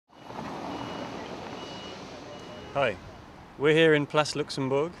Hi, we're here in Place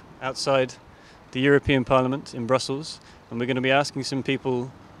Luxembourg, outside the European Parliament in Brussels, and we're going to be asking some people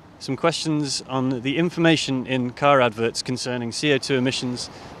some questions on the information in car adverts concerning CO2 emissions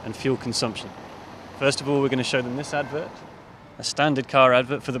and fuel consumption. First of all, we're going to show them this advert, a standard car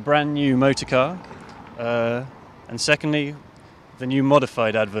advert for the brand new Motoka, and secondly, the new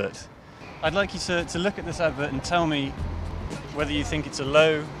modified advert. I'd like you to look at this advert and tell me whether you think it's a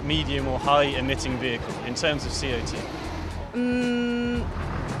low, medium or high emitting vehicle in terms of CO2.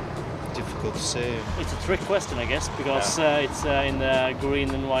 Difficult to say. It's a trick question, I guess, because it's in the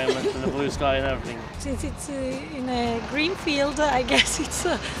green environment and the blue sky and everything. Since it's in a green field, I guess it's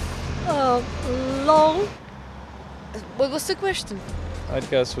low. What was the question? I'd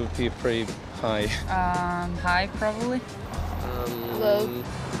guess would be pretty high. High, probably. Low.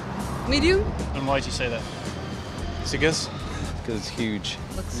 Medium? And why do you say that? So I guess because it's huge.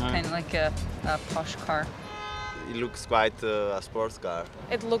 Looks kind of like a posh car. It looks quite a sports car.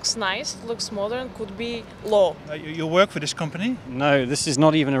 It looks nice, it looks modern, could be low. You work for this company? No, this is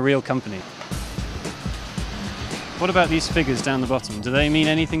not even a real company. What about these figures down the bottom? Do they mean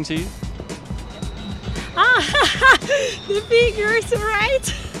anything to you? The figures,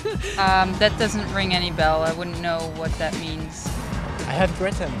 right? That doesn't ring any bell. I wouldn't know what that means. I have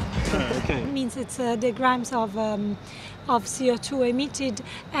read them. Okay. It means it's the grams of CO2 emitted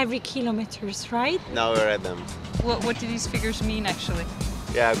every kilometers, right? Now we read them. What do these figures mean, actually?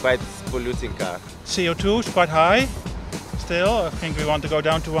 Yeah, quite polluting car. CO2 is quite high still. I think we want to go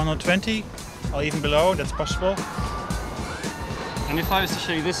down to 120 or even below, that's possible. And if I was to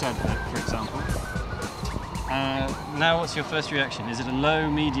show you this advert, for example, now what's your first reaction? Is it a low,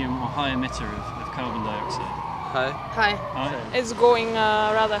 medium or high emitter of carbon dioxide? High. High. High? It's going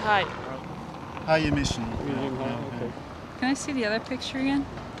rather high. High emission. Okay. Can I see the other picture again?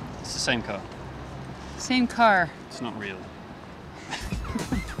 It's the same car. Same car. It's not real.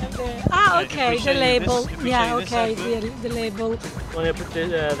 Okay, the label. Yeah, okay, the label. When you put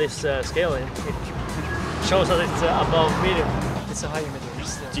this scale in, it shows that it's above medium. It's a high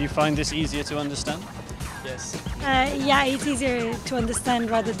emitter. Do you find this easier to understand? Yes. Yeah, it's easier to understand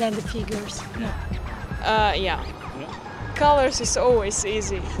rather than the figures. Yeah. Colors is always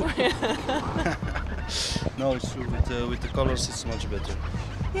easy. No, it's true. With the colors, it's much better.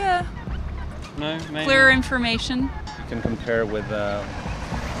 Yeah. No, maybe. Clearer information. You can compare with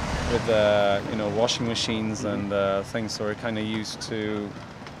washing machines and things. So we're kind of used to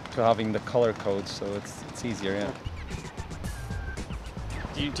having the color code, so it's easier. Yeah.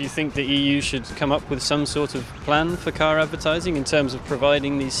 Do you think the EU should come up with some sort of plan for car advertising in terms of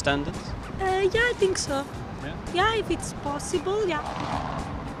providing these standards? Yeah, I think so. Yeah? Yeah, if it's possible, yeah.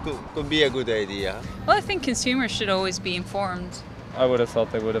 Could be a good idea. Well, I think consumers should always be informed. I would have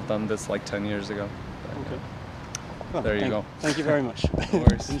thought they would have done this like 10 years ago. Okay. Well, There you go. Thank you very much. No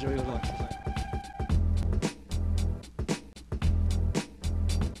worries. Enjoy your lunch.